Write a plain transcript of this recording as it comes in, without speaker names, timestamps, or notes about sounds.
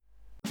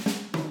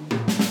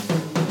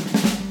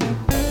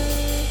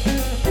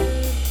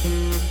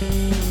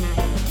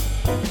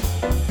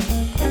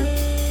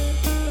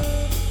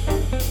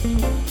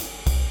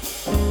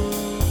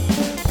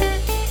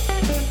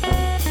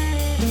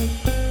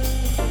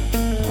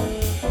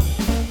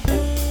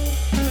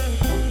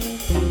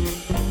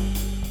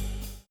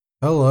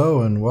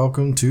Hello and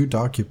welcome to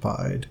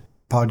Docupied,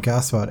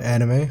 podcast about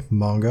anime,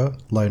 manga,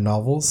 light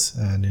novels,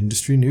 and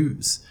industry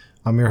news.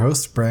 I'm your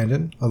host,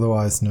 Brandon,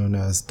 otherwise known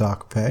as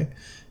Junpei,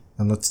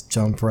 and let's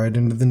jump right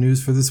into the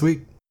news for this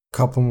week.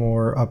 Couple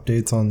more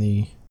updates on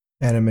the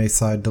anime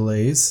side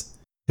delays.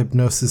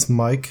 Hypnosis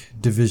Mic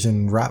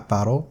Division Rap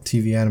Battle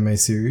TV anime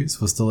series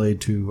was delayed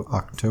to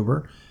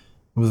October.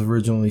 It was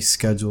originally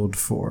scheduled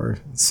for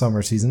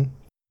summer season,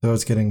 so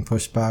it's getting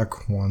pushed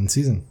back one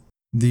season.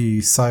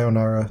 The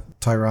Sayonara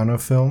Tyranno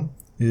film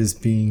is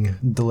being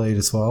delayed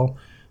as well,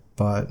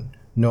 but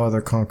no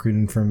other concrete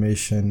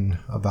information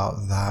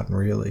about that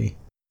really.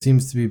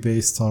 Seems to be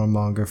based on a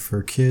manga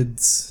for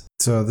kids,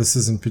 so this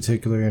isn't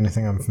particularly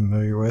anything I'm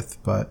familiar with,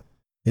 but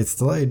it's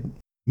delayed.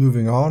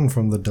 Moving on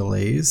from the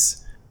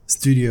delays,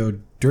 Studio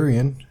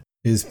Durian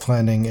is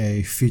planning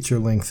a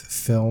feature-length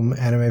film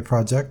anime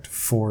project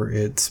for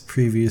its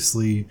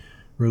previously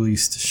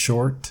released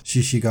short,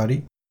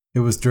 Shishigari. It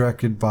was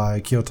directed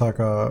by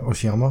Kiyotaka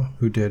Oshiyama,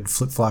 who did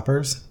Flip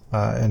Flappers,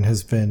 and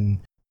has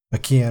been a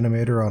key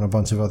animator on a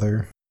bunch of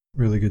other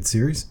really good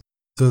series.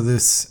 So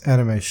this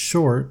anime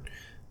short,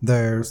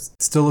 they're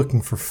still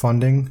looking for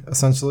funding,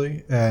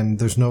 essentially, and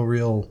there's no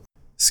real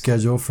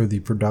schedule for the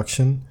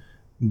production,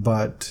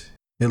 but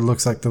it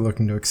looks like they're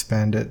looking to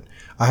expand it.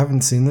 I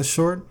haven't seen this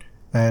short,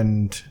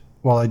 and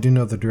while I do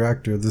know the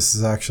director, this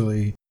is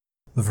actually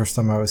the first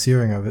time I was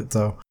hearing of it,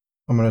 so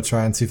I'm going to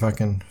try and see if I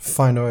can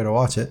find a way to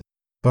watch it.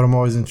 But I'm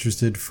always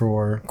interested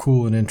for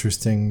cool and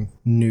interesting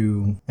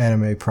new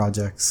anime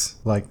projects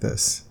like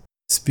this.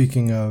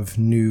 Speaking of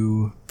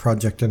new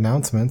project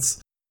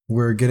announcements,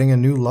 we're getting a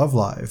new Love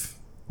Live,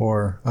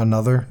 or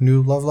another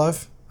new Love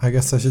Live, I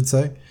guess I should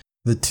say.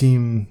 The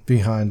team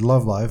behind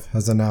Love Live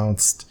has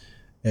announced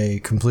a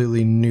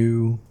completely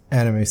new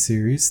anime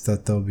series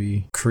that they'll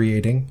be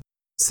creating,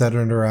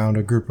 centered around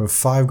a group of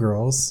 5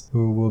 girls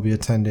who will be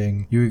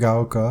attending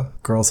Inuzuka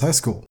Girls High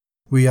School.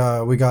 We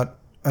got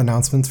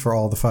announcements for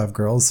all the 5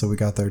 girls, so we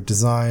got their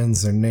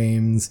designs, their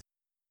names.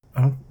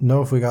 I don't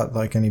know if we got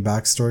any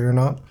backstory or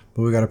not,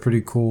 but we got a pretty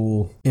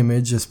cool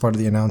image as part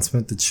of the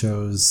announcement that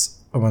shows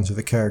a bunch of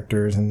the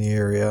characters in the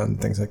area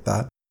and things like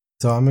that.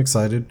 So I'm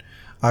excited.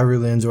 I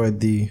really enjoyed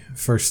the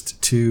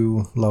first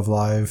 2 Love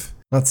Live,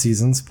 not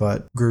seasons,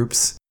 but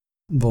groups,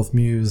 both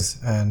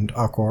Muse and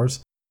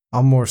Aquars.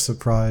 I'm more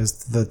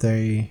surprised that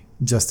they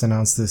just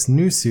announced this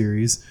new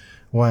series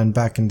when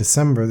back in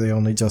December they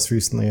only just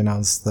recently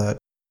announced that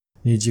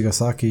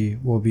Nijigasaki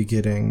will be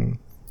getting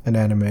an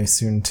anime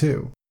soon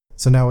too.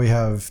 So now we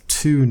have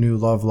 2 new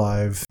Love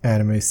Live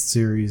anime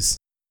series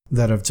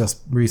that have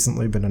just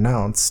recently been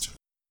announced.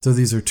 So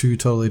these are 2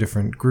 totally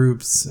different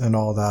groups and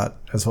all that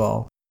as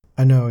well.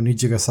 I know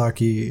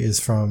Nijigasaki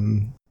is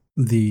from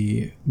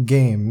the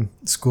game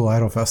School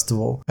Idol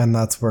Festival, and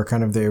that's where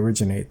kind of they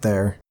originate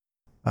there.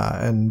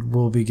 And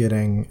we'll be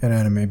getting an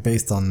anime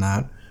based on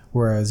that.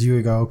 Whereas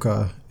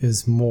Yuigaoka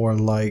is more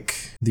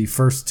like the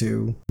first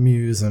 2,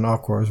 Muse and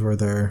Aquars, where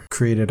they're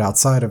created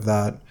outside of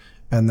that,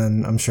 and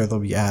then I'm sure they'll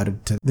be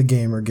added to the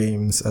game or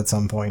games at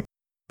some point.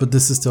 But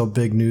this is still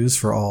big news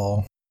for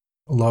all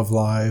Love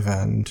Live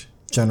and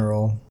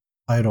general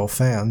Idol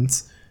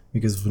fans,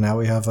 because now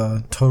we have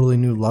a totally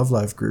new Love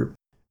Live group,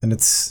 and it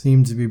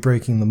seems to be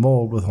breaking the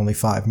mold with only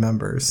 5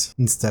 members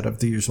instead of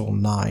the usual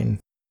 9.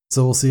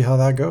 So we'll see how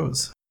that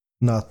goes.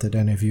 Not that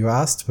any of you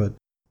asked, but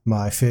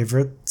my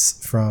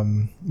favorites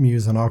from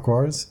Muse and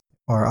Aquars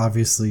are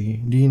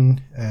obviously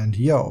Rin and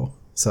Yo,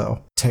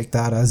 so take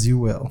that as you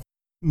will.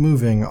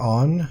 Moving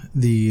on,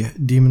 the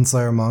Demon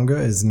Slayer manga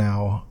is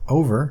now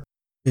over.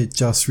 It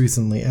just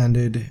recently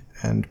ended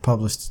and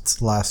published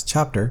its last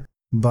chapter,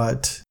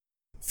 but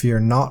fear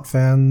not,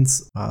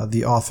 fans,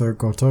 the author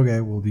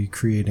Gotoge will be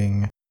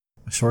creating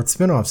a short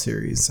spin-off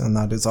series, and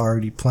that is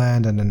already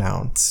planned and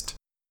announced.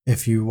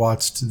 If you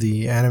watched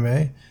the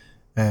anime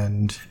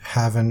and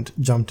haven't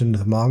jumped into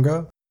the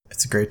manga,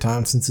 it's a great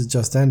time since it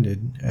just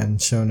ended, and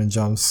Shonen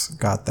Jump's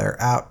got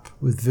their app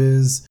with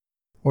Viz,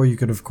 or you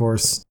could of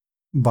course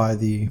buy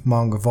the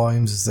manga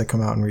volumes as they come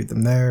out and read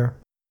them there.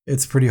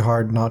 It's pretty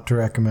hard not to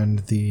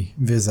recommend the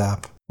Viz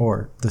app,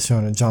 or the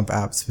Shonen Jump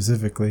app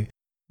specifically,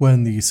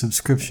 when the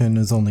subscription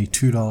is only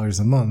 $2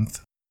 a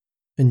month,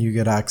 and you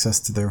get access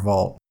to their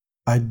vault.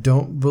 I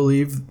don't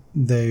believe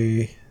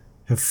they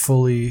have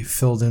fully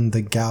filled in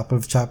the gap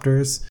of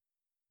chapters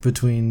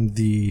between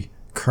the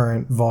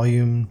current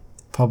volume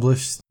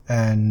published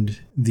and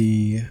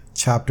the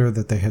chapter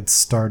that they had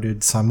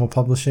started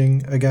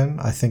simul-publishing again.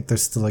 I think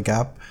there's still a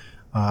gap.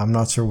 I'm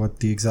not sure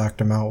what the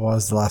exact amount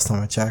was the last time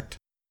I checked,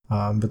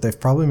 but they've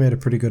probably made a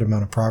pretty good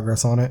amount of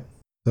progress on it.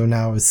 So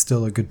now is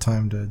still a good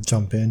time to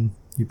jump in.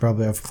 You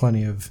probably have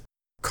plenty of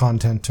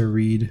content to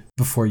read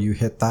before you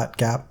hit that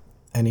gap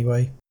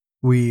anyway.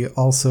 We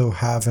also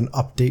have an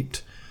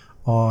update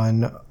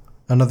on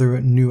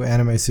another new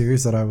anime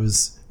series that I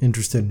was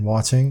interested in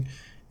watching.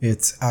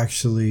 It's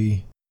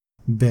actually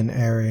been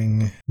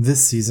airing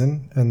this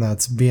season, and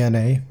that's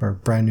BNA, or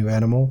Brand New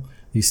Animal,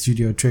 the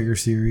Studio Trigger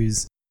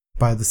series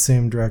by the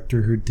same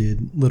director who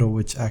did Little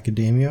Witch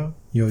Academia,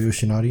 Yo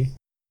Yoshinari.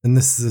 And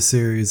this is a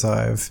series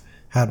I've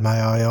had my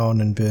eye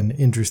on and been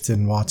interested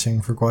in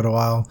watching for quite a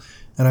while,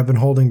 and I've been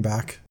holding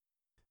back,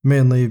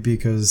 mainly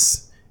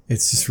because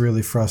it's just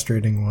really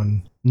frustrating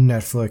when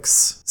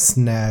Netflix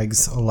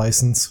snags a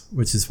license,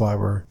 which is why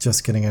we're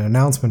just getting an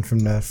announcement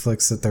from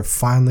Netflix that they're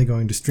finally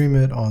going to stream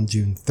it on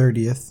June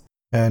 30th.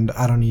 And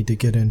I don't need to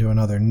get into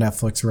another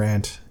Netflix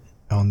rant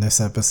on this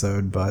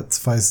episode, but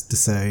suffice to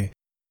say,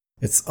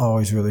 it's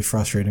always really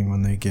frustrating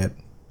when they get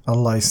a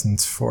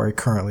license for a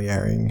currently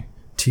airing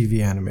TV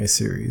anime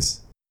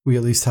series. We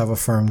at least have a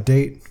firm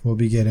date. We'll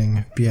be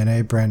getting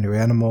BNA Brand New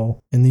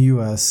Animal in the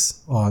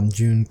US on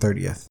June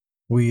 30th.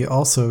 We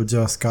also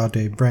just got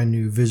a brand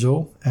new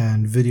visual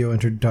and video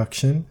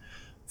introduction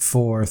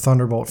for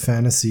Thunderbolt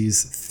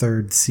Fantasy's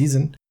third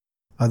season.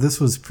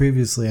 This was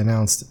previously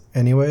announced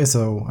anyway,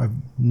 so I've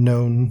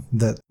known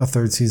that a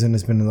third season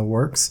has been in the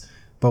works,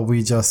 but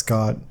we just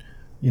got,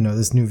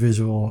 this new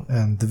visual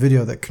and the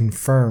video that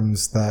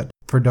confirms that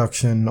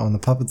production on the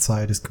puppet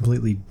side is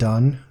completely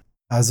done.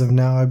 As of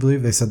now, I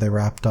believe they said they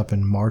wrapped up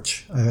in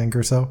March, I think,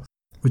 or so,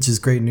 which is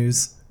great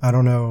news. I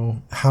don't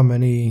know how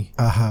many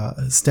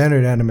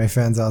standard anime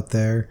fans out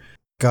there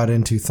got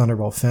into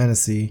Thunderbolt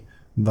Fantasy,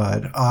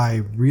 but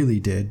I really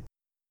did,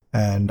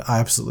 and I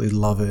absolutely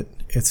love it.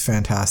 It's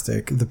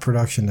fantastic. The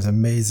production is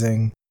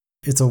amazing.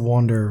 It's a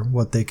wonder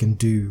what they can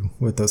do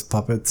with those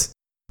puppets.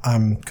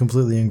 I'm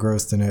completely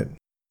engrossed in it.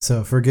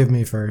 So forgive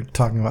me for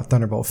talking about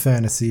Thunderbolt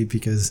Fantasy,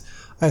 because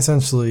I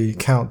essentially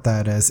count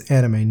that as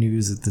anime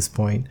news at this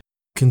point,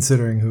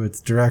 considering who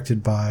it's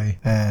directed by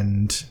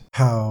and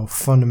how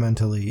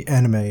fundamentally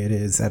anime it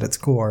is at its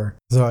core.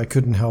 So I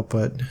couldn't help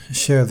but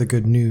share the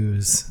good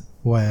news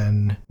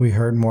when we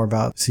heard more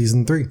about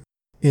Season 3.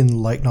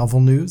 In light novel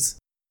news,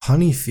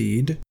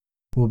 Honeyfeed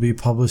will be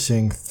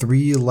publishing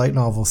 3 light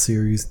novel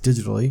series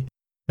digitally.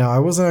 Now, I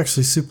wasn't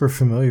actually super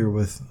familiar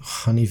with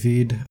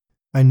Honeyfeed.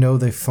 I know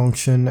they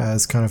function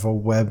as kind of a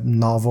web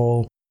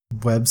novel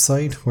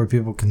website where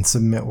people can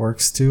submit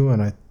works to,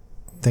 and I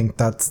think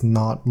that's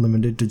not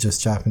limited to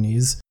just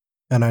Japanese.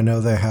 And I know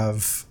they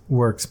have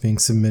works being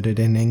submitted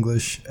in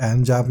English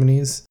and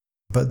Japanese,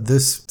 but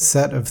this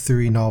set of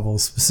 3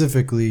 novels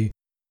specifically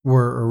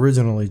were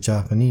originally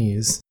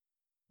Japanese,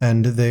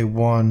 and they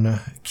won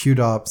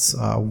QDOP's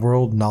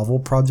World Novel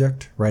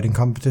Project writing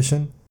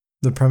competition.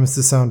 The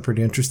premises sound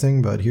pretty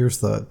interesting, but here's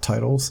the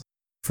titles.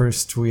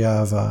 First, we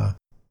have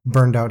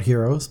Burned Out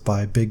Heroes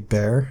by Big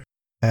Bear,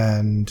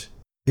 and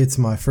it's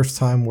my first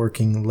time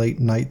working late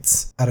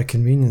nights at a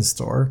convenience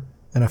store,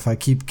 and if I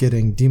keep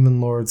getting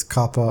Demon Lords,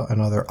 Kappa, and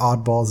other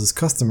oddballs as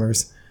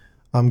customers,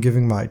 I'm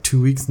giving my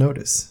 2 weeks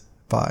notice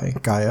by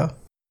Gaia.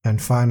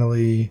 And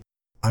finally,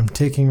 I'm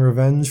Taking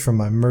Revenge from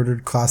My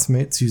Murdered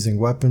Classmates Using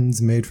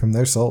Weapons Made from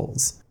Their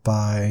Souls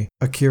by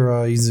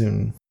Akira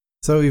Izun.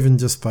 So even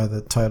just by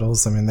the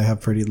titles, they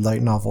have pretty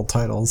light novel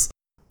titles.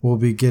 We'll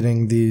be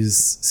getting these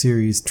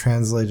series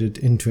translated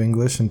into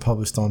English and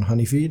published on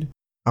Honeyfeed.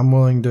 I'm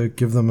willing to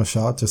give them a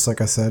shot, just like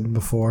I said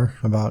before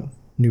about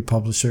new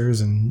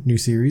publishers and new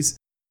series.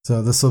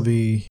 So this will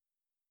be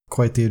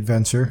quite the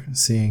adventure,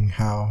 seeing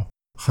how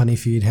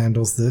Honeyfeed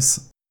handles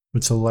this,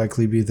 which will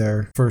likely be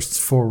their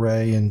first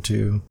foray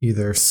into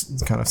either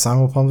kind of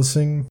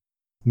simul-publishing,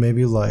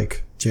 maybe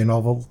like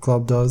J-Novel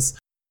Club does,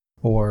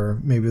 or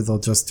maybe they'll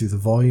just do the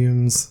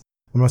volumes.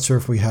 I'm not sure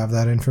if we have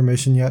that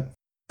information yet,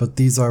 but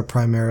these are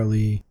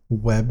primarily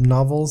web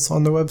novels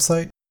on their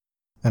website,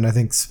 and I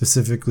think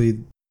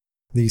specifically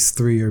these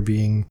 3 are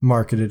being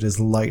marketed as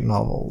light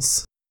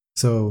novels.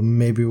 So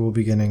maybe we'll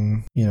be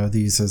getting,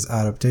 these as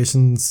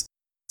adaptations.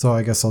 So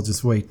I guess I'll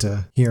just wait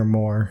to hear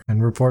more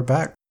and report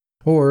back.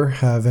 Or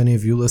have any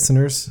of you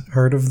listeners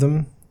heard of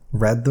them,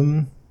 read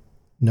them,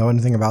 know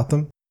anything about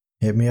them?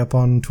 Hit me up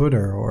on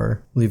Twitter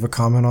or leave a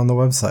comment on the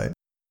website.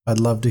 I'd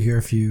love to hear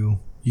if you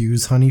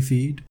use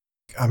Honeyfeed.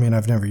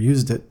 I've never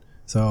used it,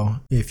 so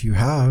if you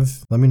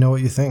have, let me know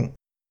what you think.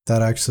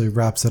 That actually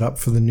wraps it up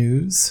for the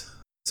news.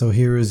 So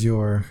here is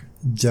your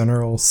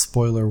general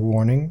spoiler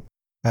warning.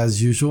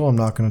 As usual, I'm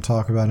not going to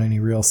talk about any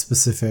real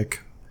specific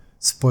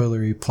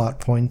spoilery plot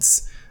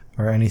points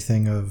or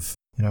anything of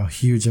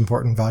huge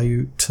important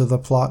value to the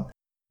plot,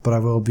 but I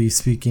will be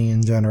speaking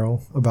in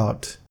general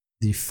about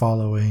the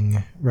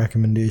following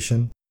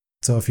recommendation.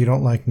 So if you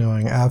don't like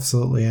knowing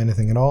absolutely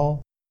anything at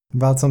all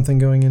about something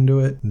going into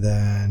it,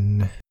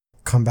 then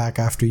come back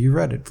after you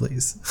read it,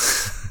 please.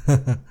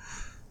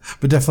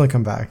 But definitely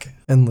come back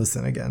and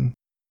listen again.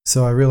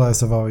 So I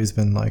realized I've always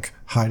been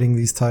hiding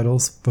these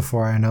titles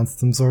before I announce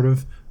them, sort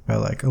of, by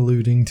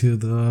alluding to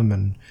them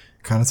and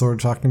kind of sort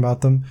of talking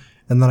about them.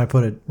 And then I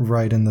put it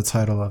right in the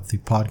title of the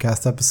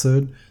podcast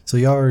episode, so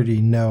you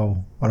already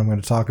know what I'm going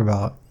to talk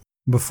about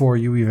before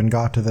you even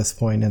got to this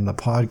point in the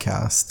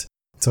podcast.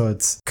 So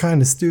it's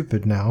kind of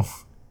stupid now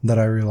that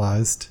I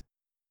realized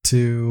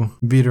to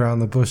beat around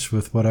the bush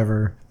with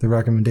whatever the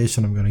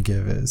recommendation I'm going to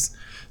give is.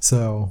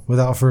 So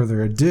without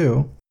further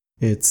ado,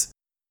 it's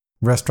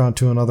Restaurant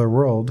to Another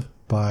World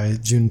by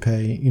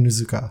Junpei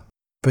Inuzuka.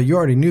 But you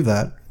already knew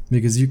that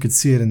because you could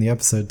see it in the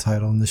episode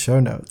title in the show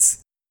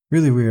notes.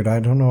 Really weird. I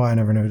don't know why I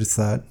never noticed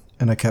that,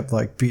 and I kept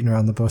beating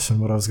around the bush on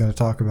what I was going to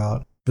talk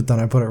about. but then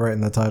I put it right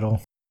in the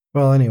title.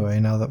 Well, anyway,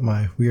 now that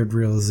my weird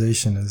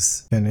realization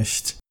is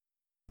finished,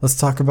 let's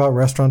talk about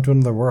Restaurant to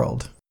Another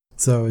World.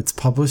 So it's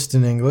published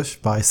in English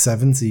by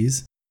Seven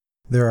Seas.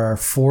 There are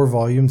 4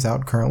 volumes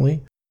out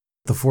currently.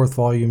 The 4th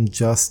volume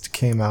just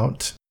came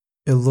out.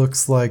 It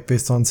looks like,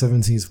 based on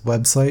Seven Seas'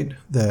 website,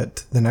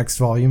 that the next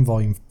volume,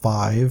 volume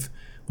 5,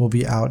 will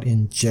be out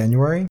in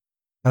January.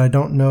 And I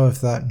don't know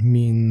if that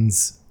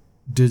means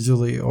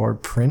digitally or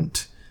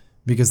print,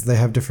 because they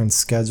have different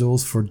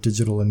schedules for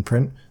digital and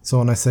print. So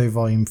when I say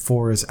volume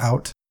 4 is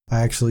out,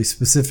 I actually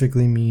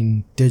specifically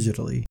mean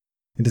digitally.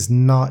 It is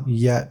not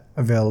yet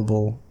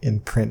available in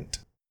print.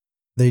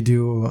 They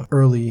do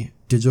early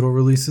digital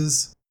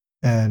releases,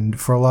 and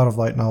for a lot of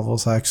light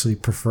novels, I actually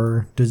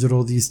prefer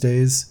digital these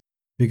days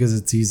because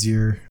it's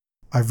easier.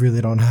 I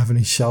really don't have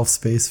any shelf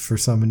space for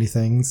so many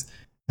things,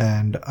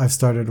 and I've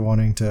started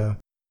wanting to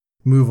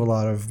move a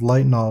lot of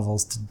light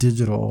novels to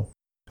digital,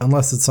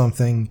 unless it's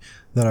something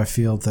that I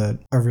feel that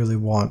I really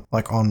want,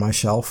 like, on my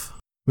shelf,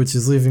 which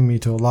is leaving me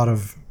to a lot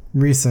of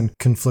recent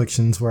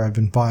conflictions where I've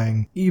been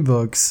buying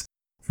ebooks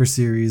for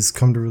series,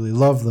 come to really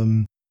love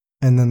them,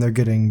 and then they're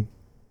getting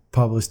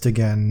published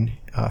again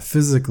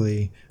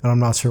physically, and I'm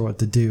not sure what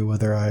to do,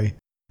 whether I,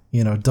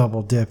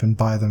 double dip and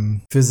buy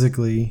them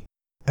physically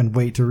and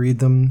wait to read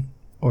them,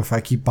 or if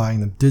I keep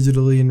buying them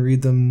digitally and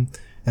read them,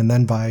 and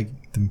then buy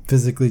them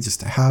physically just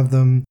to have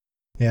them.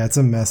 Yeah, it's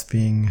a mess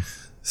being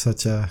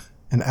such an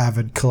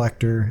avid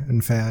collector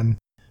and fan.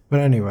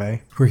 But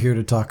anyway, we're here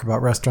to talk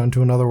about Restaurant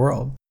to Another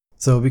World.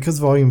 So because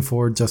Volume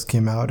 4 just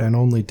came out and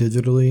only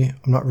digitally,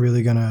 I'm not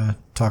really going to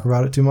talk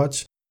about it too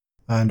much.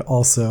 And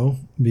also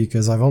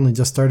because I've only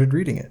just started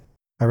reading it.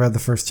 I read the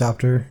first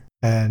chapter,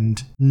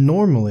 and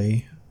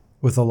normally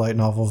with a light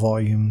novel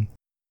volume,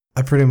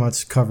 I pretty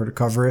much cover to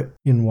cover it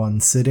in one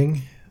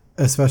sitting,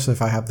 especially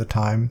if I have the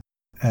time.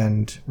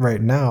 And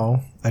right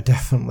now, I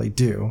definitely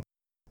do.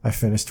 I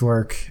finished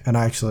work, and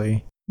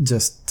actually,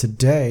 just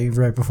today,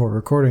 right before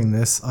recording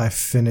this, I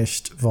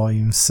finished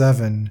Volume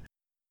 7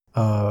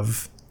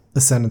 of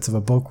Ascendance of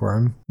a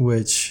Bookworm,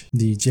 which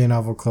the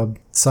J-Novel Club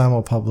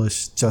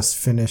simul-publish just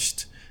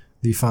finished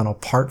the final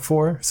part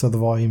for, so the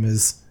volume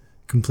is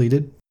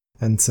completed.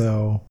 And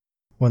so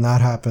when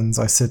that happens,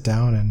 I sit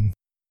down and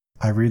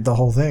I read the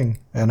whole thing,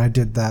 and I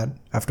did that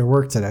after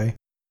work today.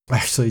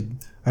 Actually,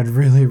 I'd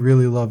really,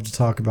 really love to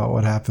talk about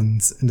what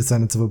happens in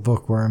Descendants of a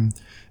Bookworm.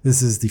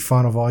 This is the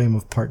final volume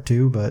of part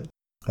 2, but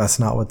that's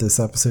not what this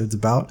episode's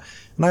about.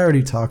 And I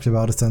already talked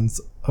about Descendants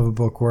of a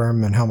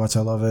Bookworm and how much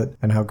I love it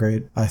and how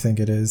great I think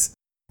it is.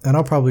 And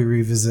I'll probably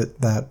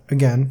revisit that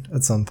again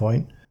at some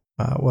point,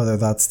 whether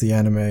that's the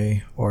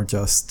anime or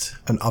just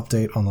an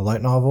update on the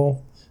light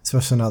novel,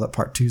 especially now that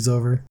part 2's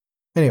over.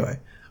 Anyway,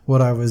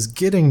 what I was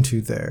getting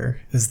to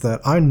there is that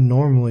I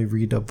normally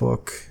read a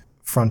book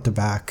front to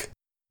back,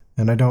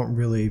 and I don't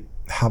really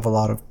have a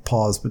lot of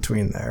pause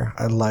between there.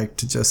 I like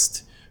to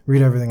just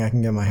read everything I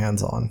can get my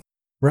hands on.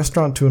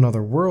 Restaurant to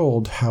Another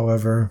World,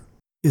 however,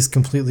 is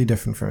completely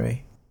different for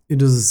me.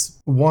 It is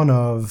one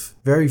of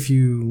very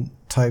few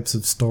types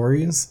of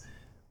stories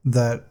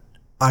that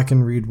I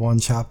can read one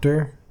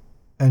chapter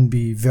and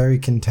be very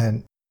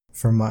content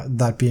for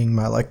that being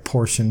my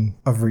portion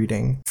of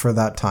reading for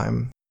that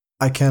time.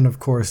 I can, of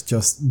course,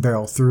 just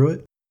barrel through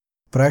it,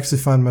 but I actually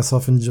find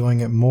myself enjoying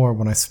it more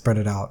when I spread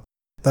it out.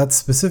 That's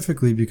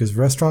specifically because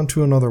Restaurant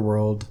to Another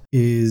World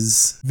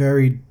is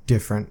very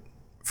different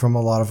from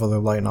a lot of other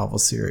light novel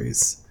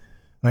series.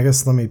 And I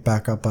guess let me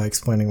back up by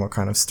explaining what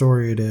kind of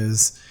story it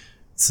is,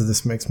 so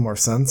this makes more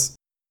sense.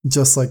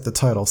 Just like the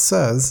title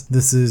says,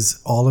 this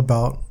is all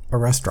about a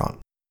restaurant.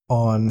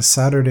 On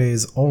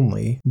Saturdays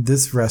only,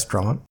 this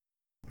restaurant,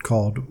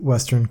 called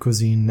Western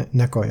Cuisine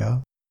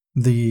Nekoya,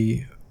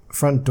 the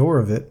front door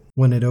of it,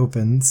 when it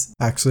opens,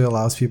 actually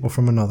allows people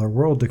from another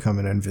world to come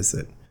in and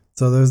visit.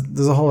 So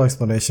there's a whole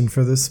explanation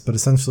for this, but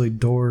essentially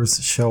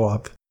doors show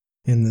up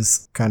in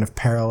this kind of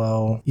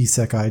parallel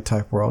isekai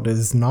type world. It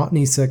is not an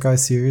isekai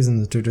series in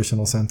the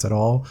traditional sense at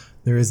all.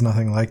 There is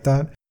nothing like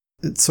that.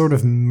 It sort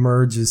of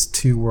merges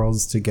two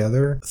worlds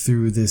together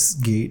through this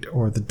gate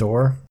or the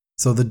door.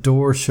 So the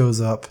door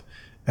shows up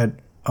at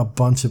a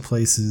bunch of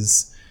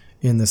places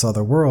in this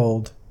other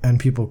world, and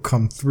people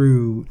come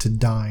through to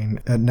dine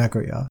at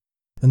Nekoya.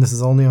 And this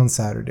is only on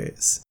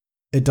Saturdays.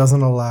 It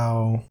doesn't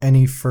allow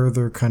any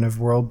further kind of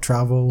world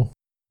travel,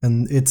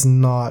 and it's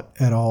not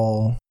at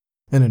all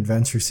an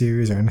adventure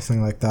series or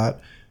anything like that.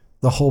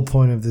 The whole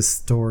point of this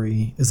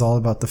story is all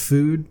about the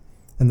food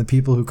and the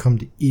people who come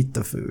to eat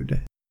the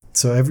food.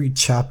 So every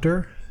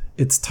chapter,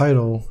 its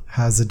title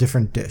has a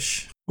different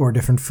dish or a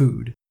different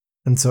food.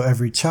 And so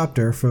every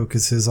chapter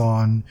focuses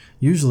on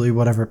usually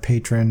whatever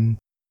patron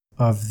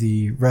of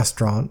the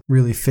restaurant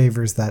really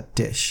favors that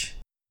dish.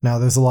 Now,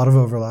 there's a lot of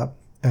overlap,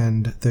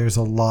 and there's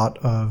a lot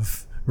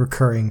of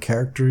recurring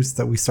characters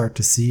that we start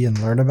to see and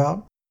learn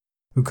about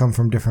who come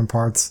from different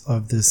parts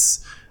of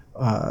this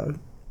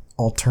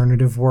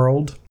alternative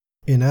world.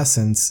 In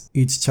essence,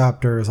 each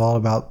chapter is all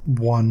about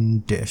one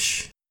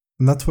dish.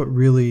 And that's what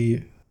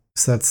really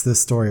sets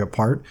this story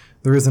apart.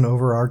 There is an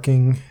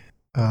overarching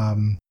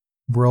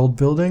world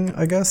building,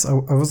 I guess. I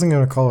wasn't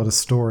going to call it a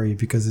story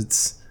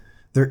because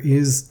there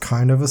is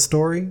kind of a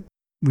story.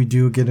 We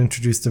do get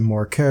introduced to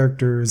more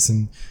characters,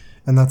 and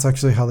that's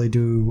actually how they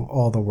do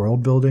all the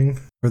world building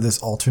for this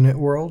alternate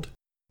world.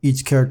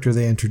 Each character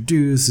they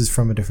introduce is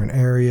from a different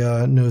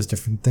area, knows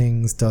different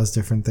things, does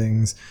different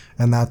things,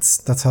 and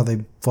that's how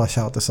they flesh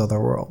out this other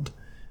world.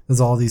 There's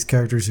all these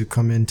characters who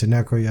come into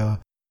Nekoya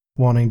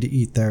wanting to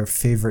eat their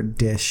favorite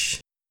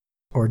dish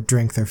or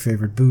drink their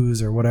favorite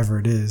booze or whatever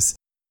it is,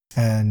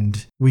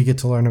 and we get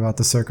to learn about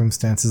the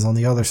circumstances on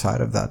the other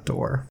side of that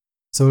door.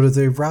 So it is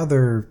a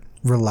rather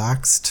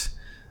relaxed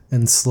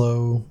and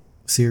slow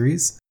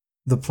series.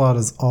 The plot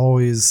is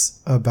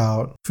always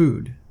about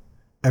food.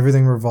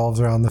 Everything revolves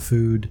around the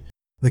food.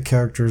 The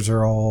characters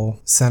are all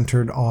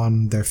centered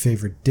on their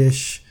favorite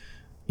dish.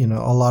 A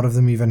lot of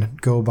them even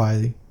go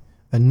by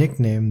a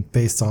nickname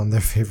based on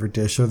their favorite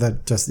dish, or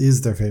that just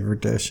is their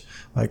favorite dish.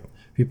 Like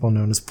people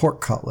known as pork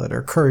cutlet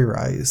or curry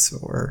rice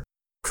or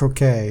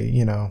croquet,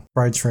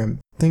 fried shrimp,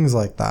 things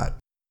like that.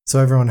 So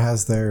everyone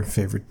has their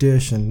favorite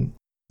dish, and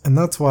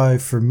that's why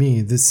for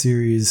me, this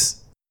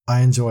series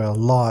I enjoy a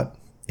lot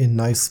in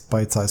nice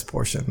bite-sized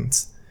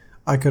portions.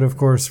 I could, of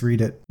course,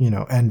 read it,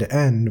 end to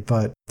end,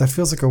 but that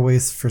feels like a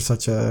waste for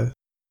such a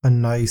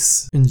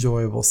nice,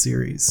 enjoyable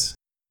series.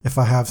 If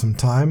I have some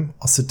time,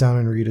 I'll sit down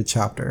and read a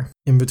chapter.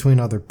 In between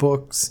other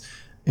books,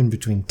 in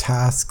between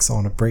tasks,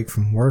 on a break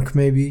from work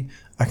maybe,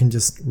 I can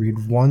just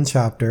read one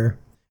chapter,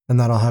 and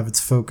that'll have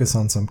its focus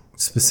on some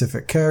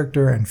specific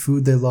character and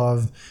food they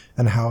love,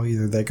 and how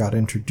either they got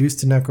introduced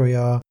to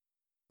Nekoya,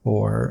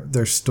 or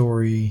their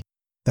story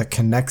that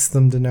connects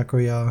them to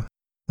Nekoya,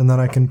 and then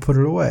I can put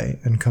it away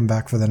and come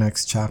back for the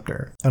next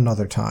chapter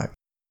another time.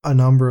 A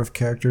number of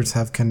characters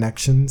have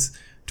connections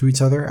to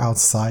each other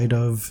outside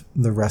of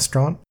the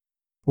restaurant,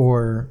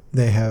 or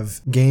they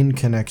have gained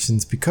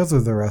connections because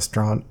of the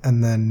restaurant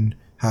and then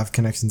have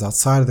connections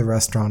outside of the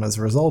restaurant as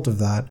a result of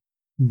that.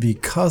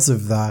 Because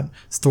of that,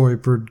 story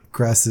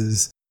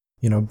progresses,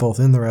 both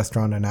in the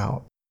restaurant and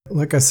out.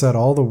 Like I said,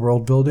 all the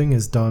world building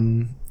is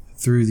done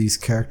through these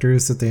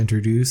characters that they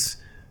introduce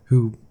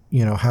who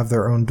have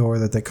their own door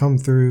that they come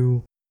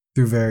through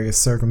various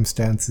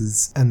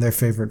circumstances, and their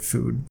favorite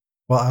food.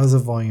 Well, as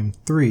of Volume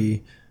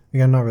 3,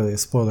 again, not really a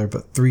spoiler,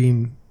 but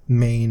 3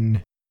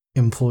 main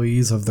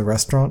employees of the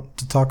restaurant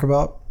to talk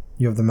about.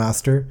 You have the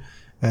master,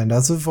 and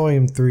as of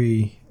Volume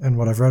 3, and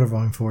what I've read of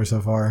Volume 4 so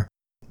far,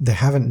 they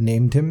haven't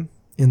named him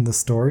in the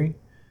story,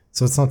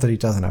 so it's not that he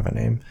doesn't have a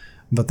name,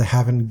 but they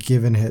haven't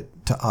given it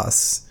to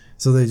us,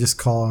 so they just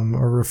call him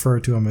or refer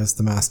to him as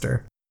the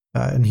master.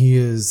 And he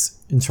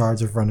is in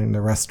charge of running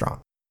the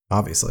restaurant,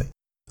 obviously.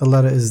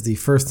 Aletta is the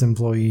first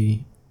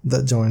employee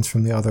that joins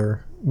from the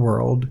other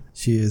world.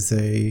 She is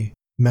a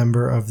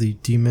member of the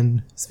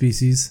demon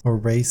species or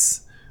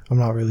race. I'm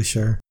not really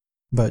sure.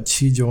 But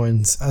she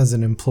joins as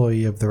an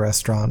employee of the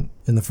restaurant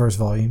in the first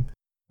volume.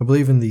 I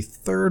believe in the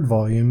third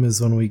volume is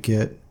when we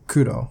get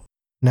Kuro.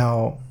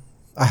 Now,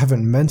 I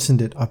haven't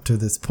mentioned it up to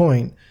this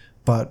point,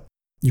 but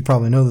you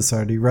probably know this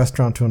already.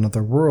 Restaurant to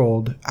Another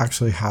World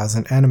actually has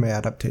an anime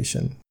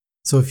adaptation.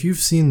 So if you've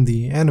seen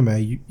the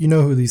anime, you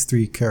know who these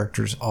 3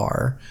 characters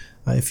are.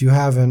 If you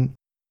haven't,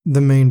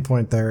 the main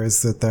point there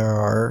is that there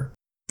are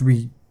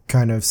 3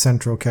 kind of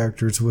central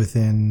characters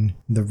within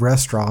the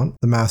restaurant,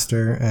 the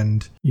master,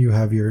 and you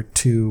have your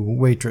 2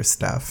 waitress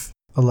staff,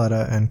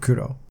 Aletta and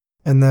Kuro.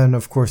 And then,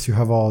 of course, you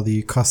have all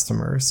the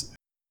customers.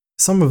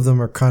 Some of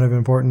them are kind of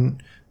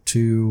important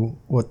to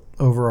what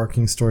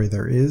overarching story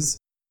there is,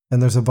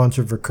 and there's a bunch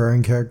of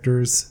recurring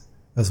characters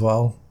as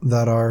well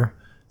that are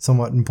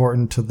somewhat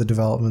important to the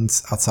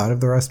developments outside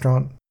of the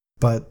restaurant,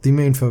 but the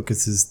main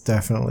focus is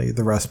definitely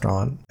the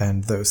restaurant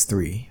and those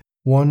 3.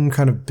 One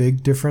kind of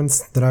big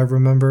difference that I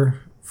remember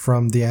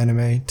from the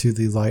anime to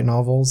the light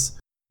novels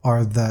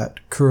are that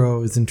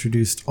Kuro is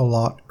introduced a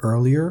lot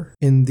earlier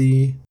in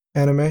the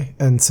anime,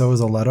 and so is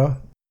Aletta.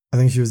 I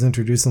think she was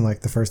introduced in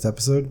the first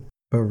episode,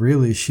 but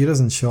really she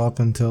doesn't show up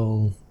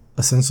until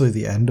essentially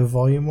the end of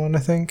Volume 1, I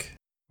think.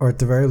 Or at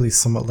the very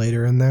least somewhat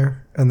later in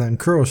there. And then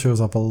Kuro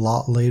shows up a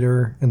lot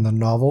later in the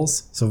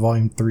novels, so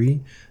Volume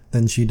 3,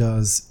 than she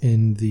does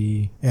in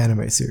the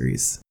anime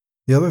series.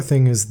 The other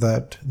thing is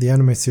that the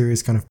anime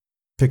series kind of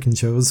pick and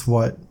chose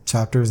what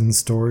chapters and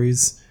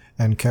stories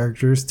and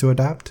characters to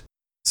adapt.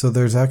 So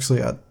there's actually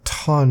a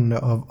ton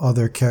of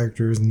other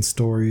characters and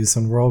stories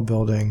and world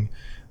building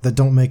that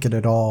don't make it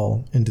at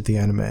all into the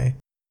anime.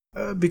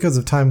 Because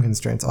of time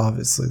constraints,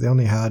 obviously. They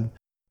only had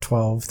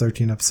 12,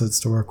 13 episodes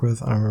to work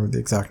with. I don't remember the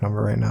exact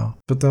number right now.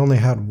 But they only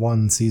had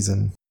 1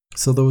 season.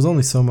 So there was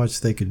only so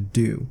much they could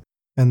do.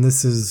 And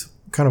this is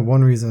kind of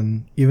one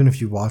reason, even if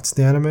you watch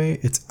the anime,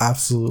 it's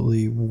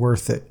absolutely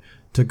worth it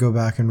to go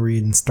back and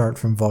read and start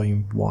from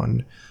Volume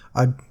 1.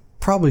 I'd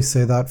probably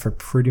say that for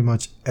pretty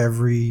much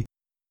every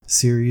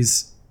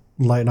series,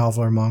 light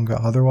novel or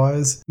manga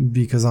otherwise,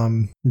 because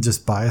I'm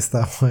just biased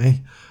that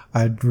way.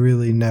 I'd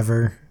really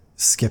never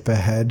skip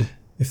ahead,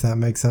 if that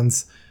makes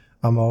sense.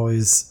 I'm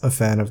always a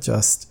fan of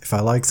just, if I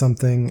like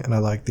something and I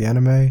like the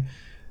anime,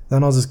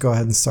 then I'll just go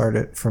ahead and start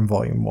it from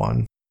Volume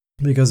 1.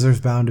 because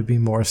there's bound to be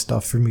more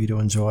stuff for me to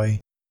enjoy,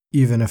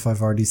 even if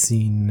I've already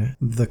seen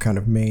the kind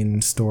of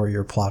main story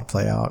or plot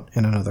play out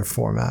in another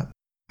format.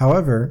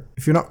 However,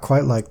 if you're not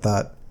quite like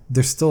that,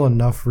 there's still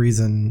enough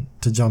reason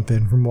to jump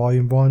in from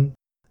Volume 1.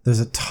 There's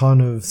a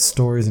ton of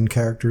stories and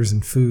characters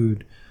and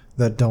food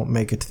that don't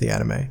make it to the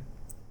anime.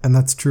 And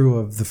that's true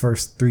of the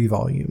first 3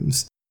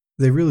 volumes.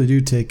 They really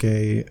do take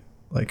a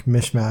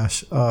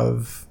mishmash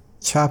of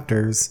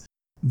chapters.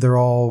 They're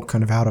all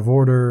kind of out of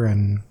order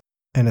and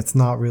it's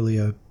not really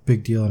a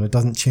big deal and it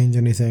doesn't change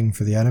anything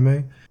for the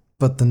anime.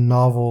 But the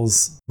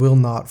novels will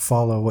not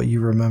follow what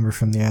you remember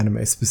from the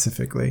anime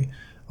specifically.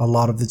 A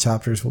lot of the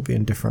chapters will be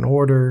in different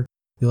order.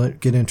 You'll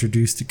get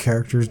introduced to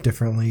characters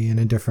differently and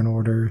in different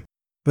order.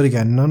 But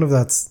again, none of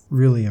that's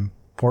really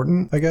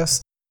important, I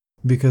guess,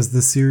 because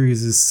the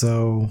series is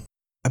so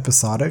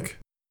episodic.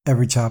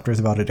 Every chapter is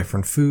about a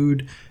different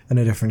food and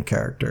a different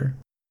character.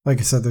 Like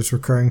I said, there's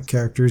recurring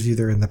characters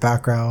either in the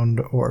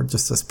background or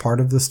just as part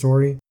of the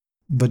story,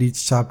 but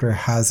each chapter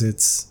has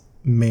its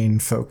main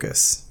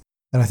focus.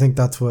 And I think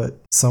that's what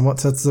somewhat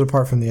sets it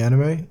apart from the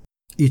anime.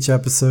 Each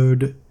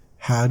episode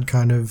had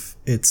kind of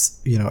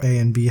its, A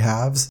and B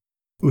halves,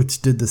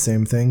 which did the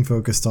same thing,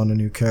 focused on a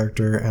new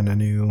character and a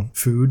new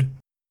food.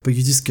 But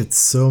you just get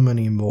so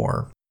many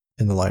more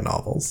in the light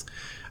novels.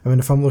 I mean,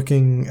 if I'm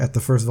looking at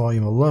the first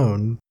volume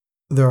alone,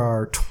 there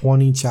are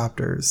 20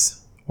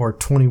 chapters, or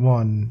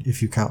 21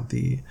 if you count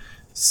the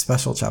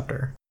special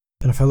chapter.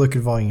 And if I look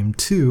at volume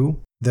 2,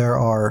 there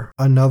are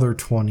another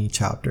 20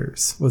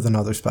 chapters with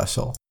another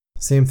special.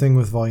 Same thing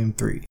with volume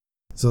 3.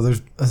 So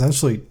there's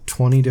essentially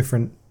 20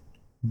 different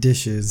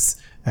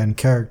dishes and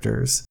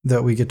characters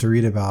that we get to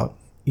read about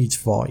each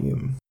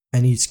volume.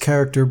 And each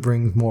character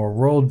brings more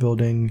world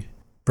building,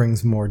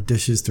 brings more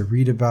dishes to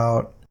read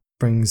about,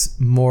 brings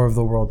more of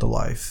the world to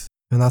life.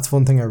 And that's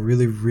one thing I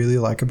really, really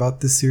like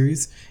about this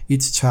series.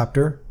 Each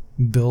chapter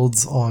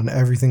builds on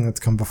everything that's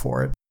come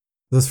before it.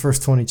 Those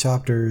first 20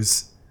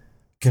 chapters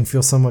can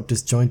feel somewhat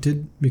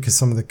disjointed because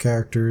some of the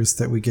characters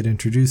that we get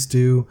introduced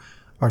to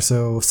are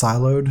so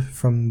siloed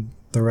from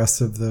the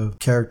rest of the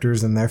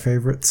characters and their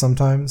favorites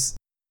sometimes.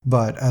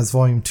 But as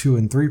volume 2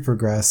 and 3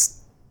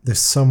 progress, there's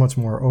so much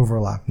more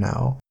overlap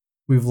now.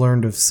 We've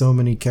learned of so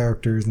many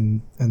characters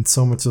and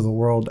so much of the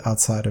world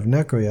outside of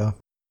Nekoya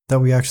that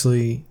we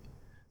actually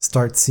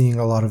start seeing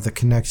a lot of the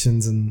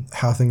connections and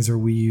how things are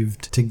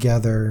weaved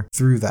together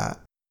through that.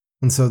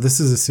 And so this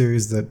is a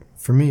series that,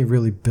 for me,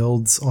 really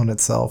builds on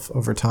itself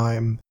over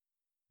time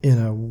in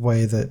a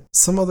way that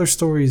some other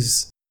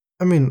stories,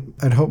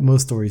 I'd hope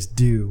most stories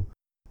do,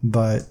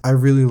 but I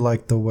really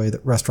like the way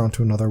that Restaurant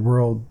to Another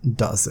World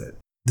does it.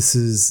 This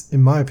is,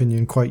 in my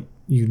opinion, quite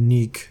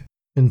unique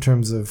in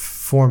terms of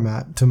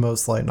format to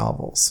most light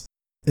novels.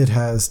 It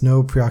has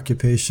no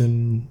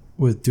preoccupation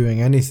with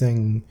doing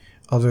anything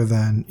other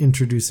than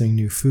introducing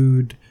new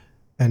food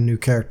and new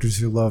characters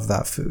who love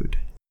that food.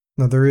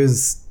 Now there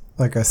is,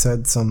 like I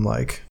said, some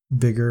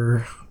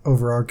bigger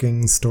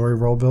overarching story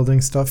world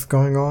building stuff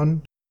going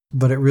on,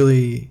 but it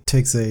really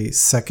takes a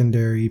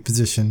secondary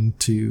position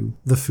to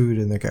the food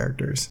and the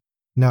characters.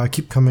 Now I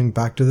keep coming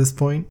back to this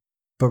point,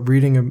 but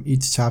reading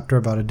each chapter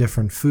about a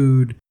different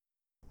food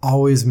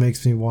always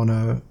makes me want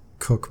to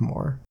cook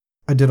more.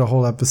 I did a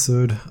whole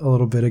episode a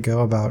little bit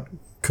ago about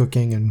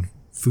cooking and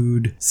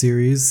food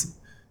series,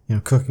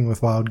 cooking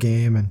with wild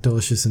game and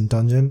delicious in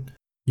dungeon.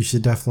 You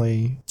should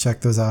definitely check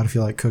those out if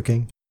you like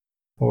cooking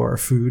or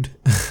food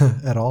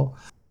at all,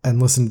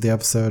 and listen to the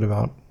episode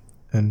about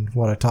and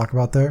what I talk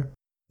about there.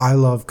 I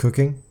love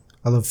cooking.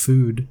 I love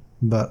food,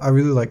 but I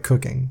really like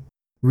cooking.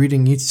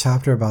 Reading each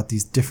chapter about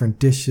these different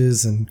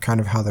dishes and kind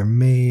of how they're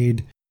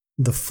made,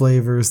 the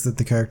flavors that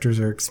the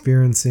characters are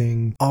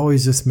experiencing,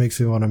 always just makes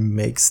me want to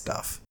make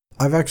stuff.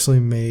 I've actually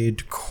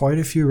made quite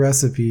a few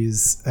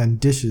recipes and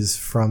dishes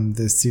from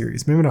this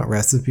series. Maybe not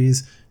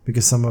recipes,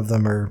 because some of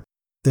them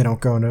they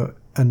don't go into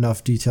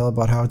enough detail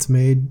about how it's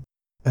made,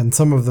 and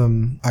some of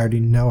them I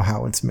already know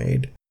how it's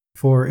made.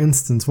 For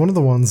instance, one of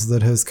the ones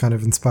that has kind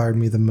of inspired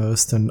me the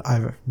most and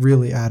I've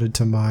really added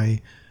to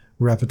my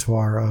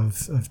repertoire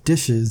of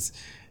dishes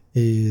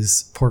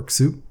is pork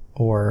soup,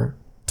 or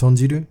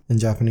tonjiru in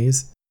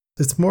Japanese.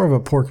 It's more of a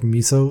pork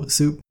miso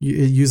soup.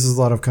 It uses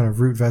a lot of kind of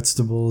root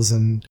vegetables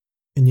and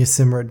you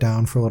simmer it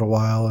down for a little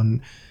while and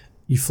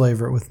you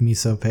flavor it with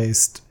miso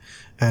paste,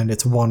 and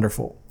it's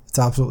wonderful. It's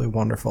absolutely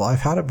wonderful. I've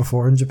had it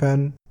before in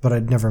Japan, but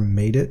I'd never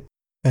made it,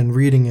 and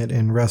reading it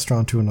in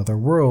Restaurant to Another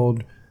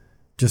World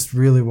just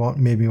really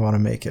made me want to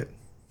make it.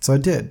 So I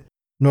did.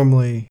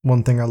 Normally,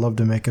 one thing I love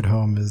to make at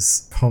home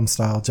is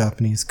home-style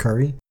Japanese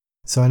curry.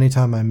 So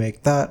anytime I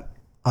make that,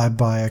 I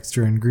buy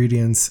extra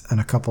ingredients and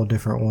a couple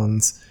different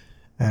ones,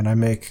 and I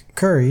make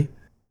curry,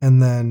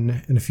 and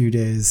then in a few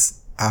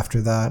days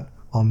after that,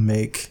 I'll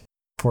make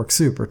pork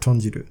soup or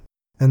tonjiru.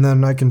 And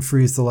then I can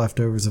freeze the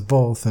leftovers of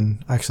both,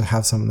 and I actually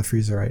have some in the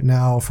freezer right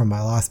now from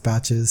my last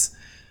batches.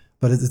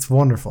 But it's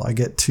wonderful. I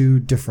get 2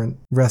 different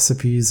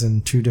recipes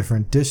and 2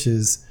 different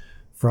dishes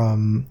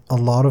from a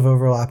lot of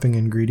overlapping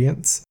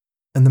ingredients.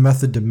 And the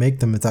method to make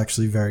them is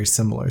actually very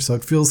similar. So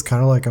it feels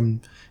kind of like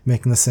I'm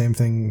making the same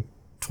thing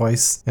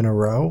twice in a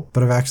row,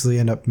 but I've actually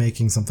ended up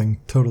making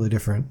something totally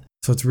different.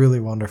 So it's really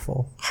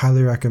wonderful.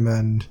 Highly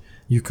recommend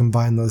you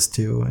combine those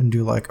two and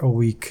do like a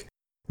week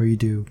where you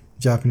do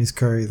Japanese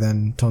curry,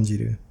 then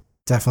tonjiru.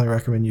 Definitely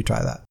recommend you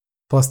try that.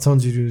 Plus,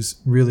 tonjiru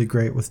is really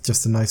great with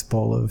just a nice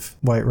bowl of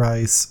white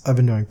rice. I've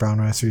been doing brown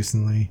rice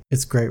recently.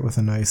 It's great with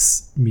a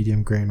nice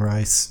medium grain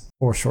rice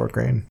or short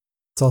grain.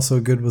 It's also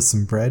good with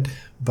some bread,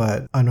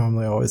 but I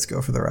normally always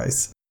go for the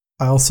rice.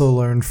 I also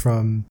learned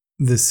from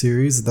this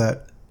series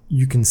that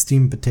you can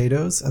steam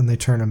potatoes and they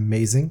turn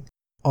amazing.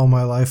 All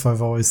my life,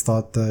 I've always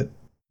thought that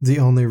the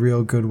only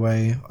real good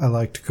way I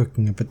liked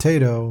cooking a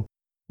potato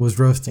was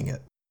roasting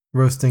it.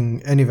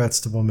 Roasting any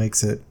vegetable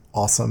makes it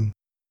awesome.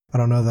 I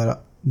don't know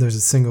that there's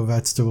a single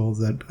vegetable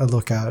that I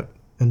look at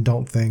and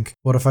don't think,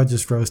 what if I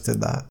just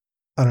roasted that?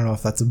 I don't know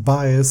if that's a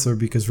bias or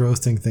because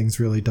roasting things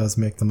really does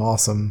make them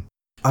awesome.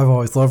 I've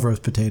always loved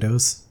roast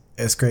potatoes.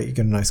 It's great, you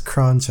get a nice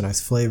crunch, a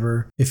nice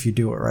flavor, if you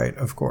do it right,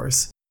 of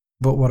course.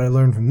 But what I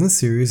learned from this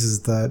series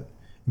is that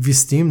if you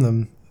steam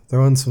them,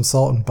 throw in some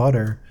salt and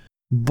butter,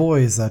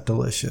 boy is that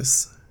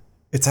delicious.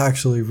 It's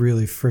actually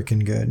really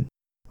freaking good.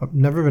 I've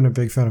never been a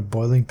big fan of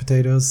boiling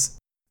potatoes.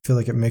 I feel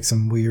like it makes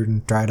them weird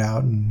and dried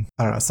out, and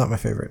I don't know, it's not my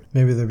favorite.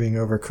 Maybe they're being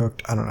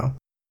overcooked, I don't know.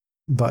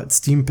 But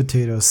steamed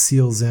potatoes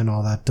seals in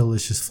all that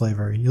delicious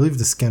flavor. You leave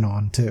the skin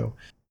on too,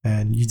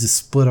 and you just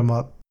split them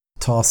up,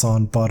 toss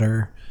on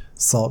butter,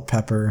 salt,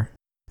 pepper,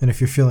 and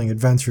if you're feeling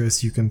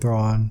adventurous, you can throw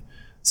on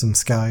some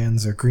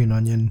scallions or green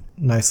onion,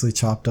 nicely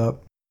chopped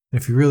up. And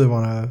if you really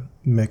want to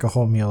make a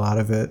whole meal out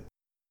of it,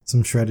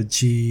 some shredded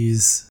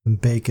cheese, some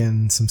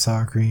bacon, some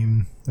sour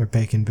cream, or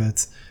bacon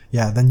bits.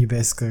 Yeah, then you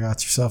basically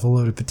got yourself a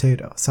loaded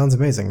potato. Sounds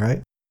amazing,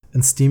 right?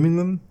 And steaming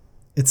them,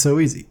 it's so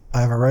easy.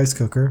 I have a rice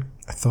cooker.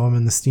 I throw them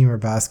in the steamer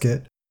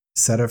basket,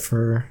 set it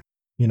for,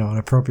 an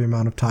appropriate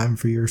amount of time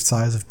for your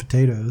size of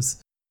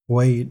potatoes,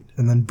 wait,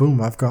 and then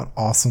boom, I've got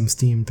awesome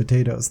steamed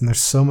potatoes. And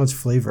there's so much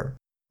flavor.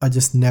 I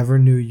just never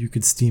knew you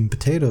could steam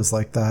potatoes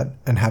like that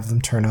and have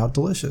them turn out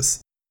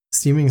delicious.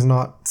 Steaming is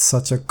not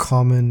such a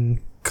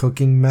common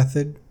cooking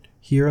method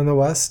here in the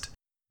West.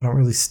 I don't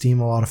really steam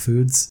a lot of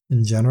foods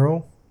in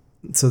general,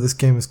 so this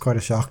game is quite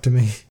a shock to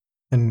me,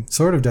 and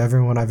sort of to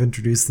everyone I've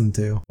introduced them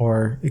to,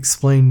 or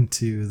explained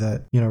to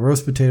that,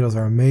 roast potatoes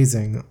are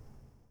amazing,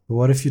 but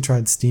what if you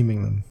tried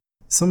steaming them?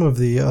 Some of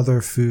the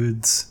other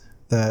foods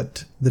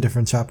that the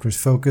different chapters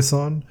focus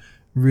on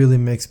really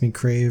makes me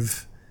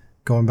crave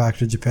going back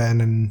to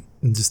Japan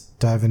and just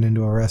diving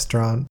into a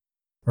restaurant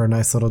or a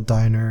nice little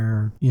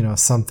diner or,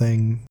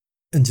 something,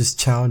 and just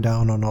chowing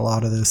down on a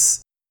lot of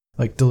this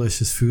like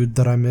delicious food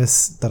that I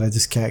miss that I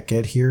just can't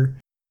get here.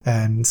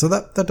 And so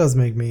that does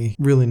make me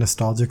really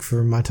nostalgic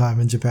for my time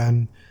in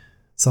Japan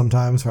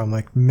sometimes, where I'm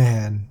like,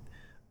 man,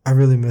 I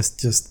really miss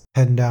just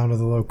heading down to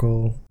the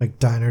local like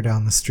diner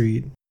down the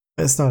street.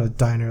 It's not a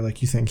diner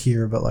like you think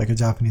here, but like a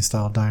Japanese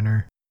style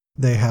diner.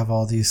 They have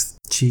all these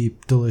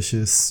cheap,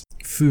 delicious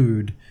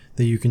food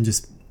that you can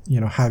just,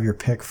 have your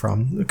pick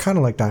from, kind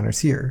of like diners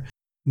here.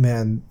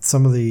 Man,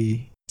 some of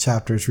the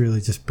chapters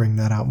really just bring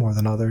that out more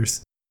than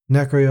others.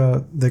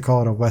 Nekoya, they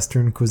call it a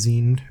Western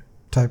cuisine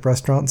type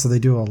restaurant, so they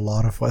do a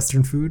lot of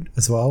Western food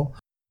as well,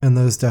 and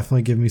those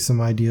definitely give me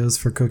some ideas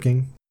for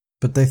cooking.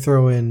 But they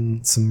throw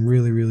in some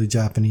really, really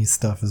Japanese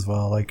stuff as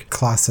well, like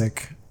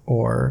classic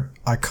or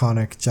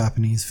iconic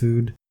Japanese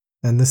food,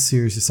 and this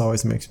series just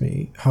always makes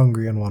me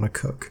hungry and want to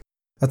cook.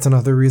 That's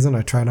another reason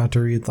I try not to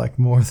read like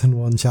more than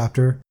one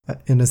chapter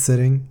in a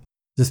sitting,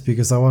 just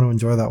because I want to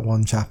enjoy that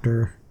one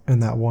chapter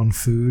and that one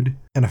food,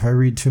 and if I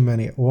read too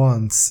many at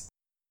once,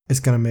 it's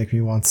going to make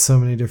me want so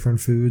many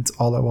different foods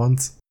all at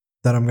once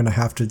that I'm going to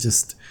have to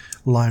just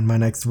line my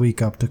next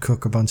week up to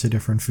cook a bunch of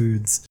different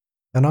foods.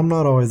 And I'm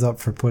not always up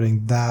for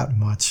putting that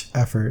much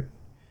effort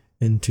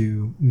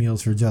into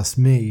meals for just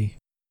me.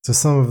 So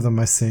some of them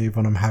I save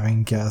when I'm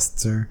having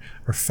guests or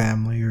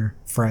family or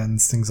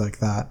friends, things like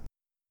that.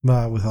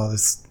 But with all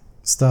this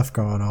stuff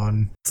going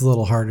on, it's a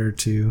little harder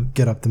to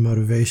get up the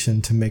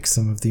motivation to make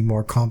some of the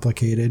more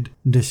complicated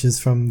dishes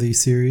from the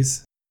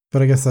series.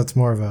 But I guess that's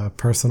more of a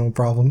personal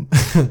problem,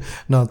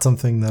 not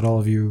something that all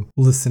of you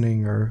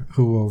listening or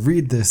who will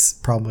read this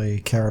probably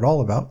care at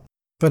all about.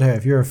 But hey,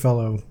 if you're a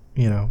fellow,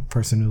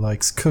 person who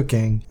likes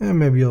cooking,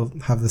 maybe you'll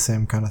have the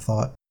same kind of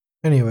thought.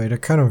 Anyway, to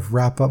kind of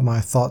wrap up my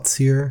thoughts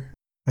here,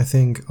 I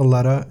think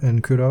Aletta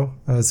and Kuro,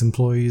 as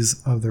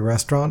employees of the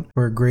restaurant,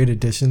 were great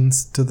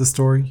additions to the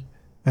story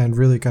and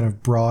really kind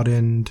of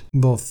broadened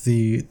both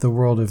the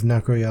world of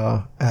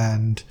Nekoya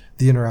and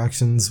the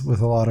interactions with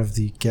a lot of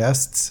the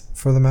guests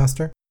for the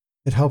master.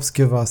 It helps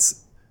give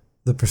us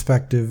the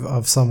perspective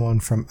of someone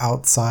from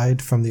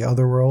outside, from the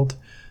other world,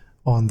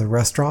 on the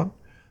restaurant,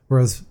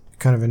 whereas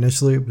kind of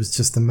initially it was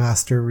just the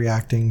master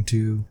reacting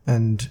to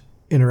and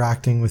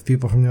interacting with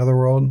people from the other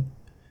world.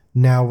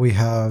 Now we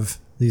have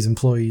these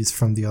employees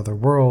from the other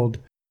world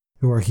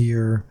who are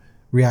here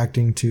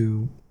reacting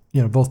to,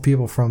 both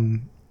people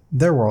from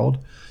their world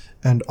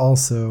and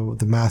also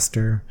the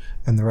master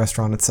and the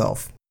restaurant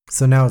itself.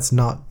 So now it's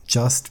not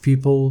just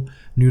people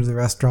new to the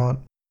restaurant,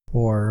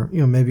 or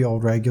maybe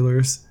old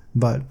regulars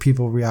but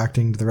people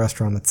reacting to the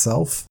restaurant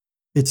itself.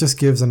 It just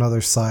gives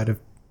another side of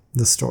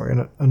the story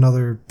and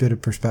another bit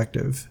of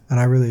perspective, and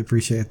I really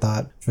appreciate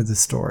that for this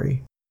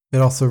story.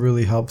 It also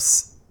really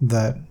helps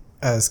that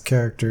as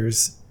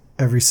characters,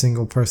 every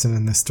single person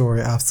in this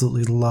story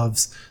absolutely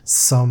loves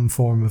some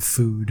form of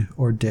food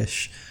or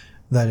dish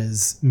that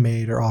is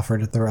made or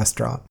offered at the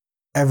restaurant.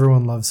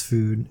 Everyone loves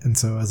food, and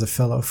so as a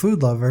fellow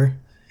food lover,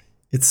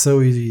 it's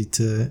so easy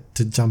to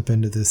jump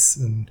into this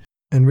and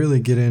really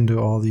get into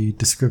all the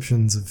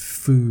descriptions of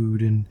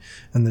food and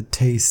the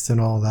taste and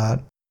all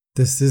that.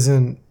 This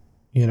isn't,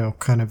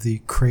 kind of the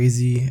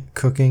crazy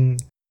cooking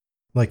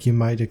like you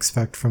might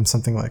expect from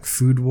something like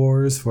Food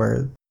Wars,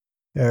 where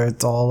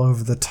it's all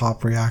over the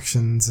top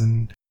reactions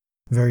and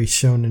very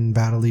shonen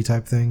battle-y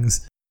type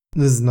things.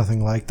 This is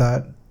nothing like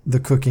that. The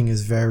cooking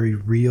is very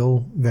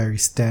real, very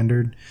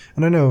standard.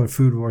 And I know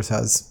Food Wars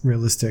has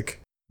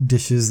realistic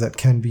dishes that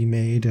can be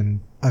made,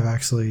 and I've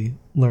actually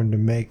learned to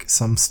make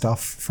some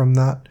stuff from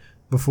that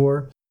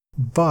before.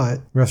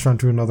 But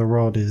Restaurant to Another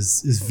World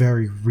is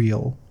very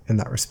real in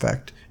that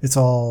respect. It's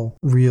all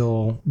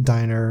real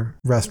diner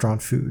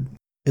restaurant food.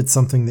 It's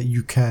something that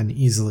you can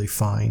easily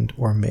find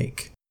or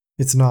make.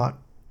 It's not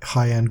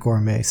high-end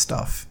gourmet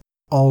stuff.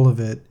 All of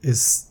it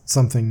is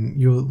something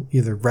you'll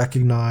either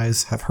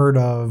recognize, have heard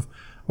of,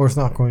 or it's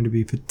not going to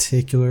be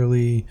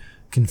particularly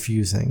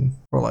confusing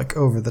or like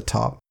over the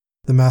top.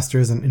 The master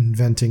isn't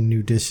inventing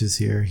new dishes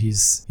here.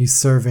 He's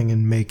serving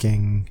and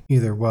making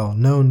either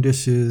well-known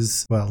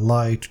dishes,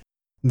 well-liked,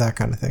 that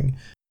kind of thing.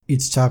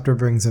 Each chapter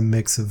brings a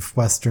mix of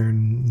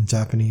Western and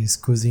Japanese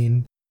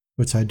cuisine,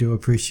 which I do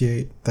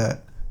appreciate,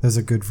 that there's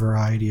a good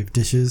variety of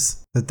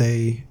dishes that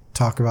they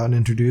talk about and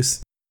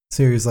introduce.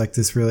 Series like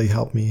this really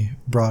helped me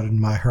broaden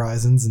my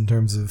horizons in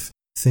terms of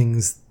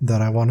things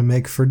that I want to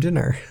make for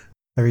dinner.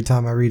 Every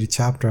time I read a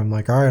chapter, I'm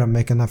like, all right, I'm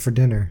making that for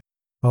dinner.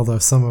 Although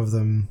some of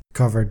them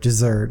cover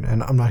dessert,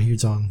 and I'm not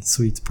huge on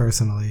sweets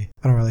personally.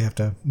 I don't really have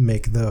to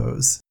make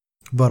those.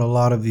 But a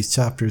lot of these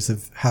chapters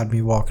have had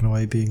me walking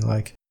away being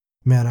like,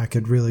 man, I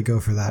could really go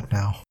for that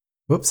now.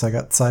 Whoops, I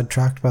got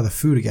sidetracked by the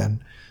food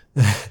again.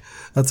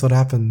 That's what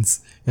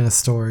happens in a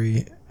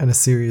story, in a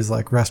series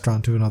like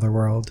Restaurant to Another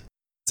World.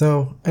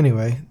 So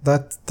anyway,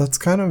 that's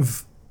kind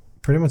of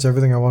pretty much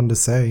everything I wanted to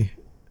say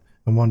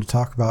and wanted to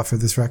talk about for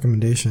this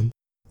recommendation.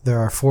 There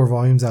are 4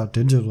 volumes out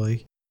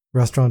digitally.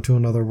 Restaurant to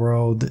Another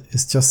World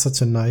is just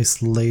such a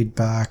nice,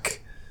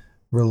 laid-back,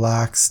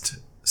 relaxed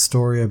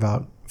story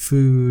about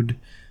food.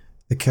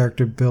 The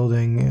character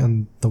building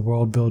and the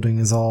world building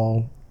is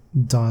all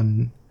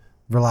done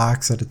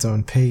relaxed at its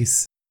own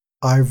pace.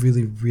 I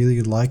really,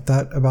 really like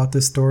that about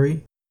this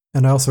story.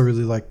 And I also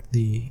really like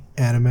the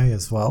anime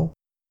as well.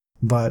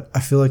 But I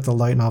feel like the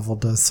light novel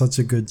does such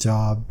a good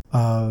job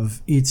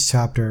of each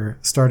chapter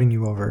starting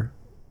you over,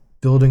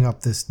 building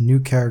up this new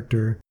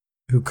character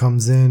who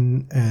comes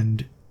in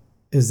and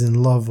is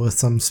in love with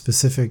some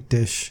specific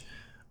dish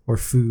or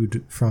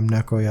food from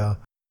Nekoya.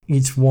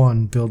 Each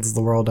one builds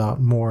the world out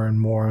more and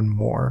more and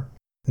more.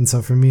 And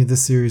so for me,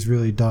 this series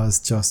really does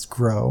just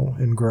grow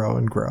and grow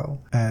and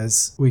grow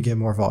as we get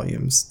more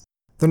volumes.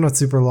 They're not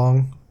super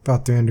long,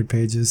 about 300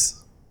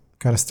 pages.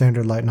 Got a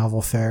standard light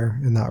novel fare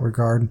in that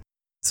regard.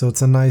 So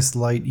it's a nice,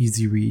 light,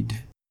 easy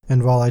read.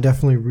 And while I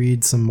definitely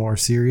read some more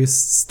serious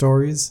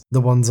stories, the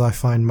ones I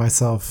find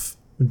myself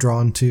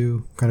drawn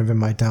to kind of in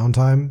my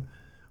downtime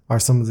are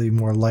some of the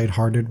more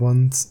lighthearted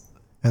ones.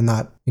 And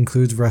that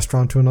includes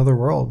Restaurant to Another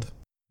World.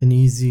 An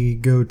easy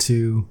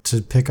go-to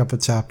to pick up a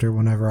chapter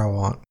whenever I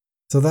want.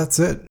 So that's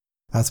it.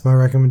 That's my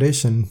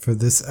recommendation for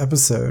this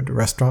episode,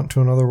 Restaurant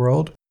to Another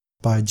World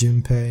by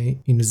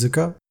Junpei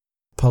Inuzuka,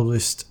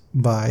 published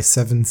by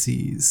 7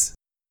 Seas.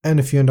 And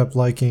if you end up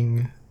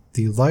liking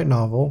the light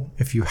novel,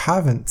 if you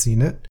haven't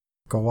seen it,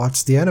 go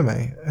watch the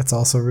anime. It's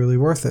also really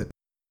worth it.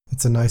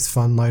 It's a nice,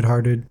 fun,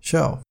 lighthearted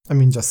show. I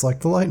mean, just like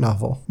the light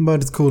novel,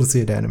 but it's cool to see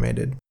it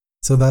animated.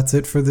 So that's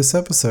it for this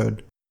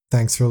episode.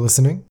 Thanks for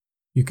listening.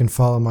 You can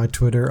follow my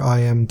Twitter,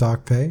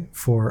 IamDocPay,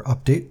 for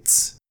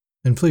updates.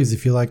 And please,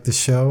 if you like the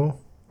show,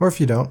 or if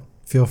you don't,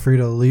 feel free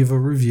to leave a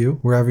review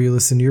wherever you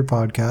listen to your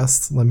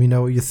podcasts. Let me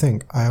know what you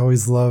think. I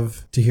always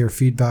love to hear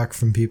feedback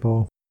from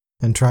people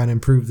and try and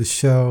improve the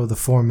show, the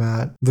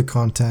format, the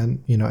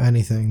content,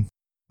 anything.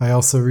 I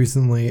also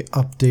recently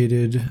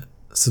updated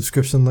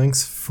subscription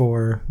links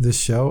for this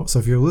show. So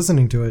if you're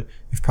listening to it,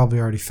 you've probably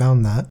already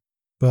found that.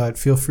 But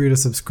feel free to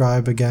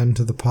subscribe again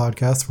to the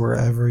podcast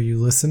wherever you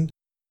listen.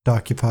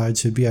 Doccupied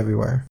should be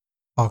everywhere.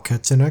 I'll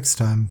catch you next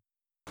time.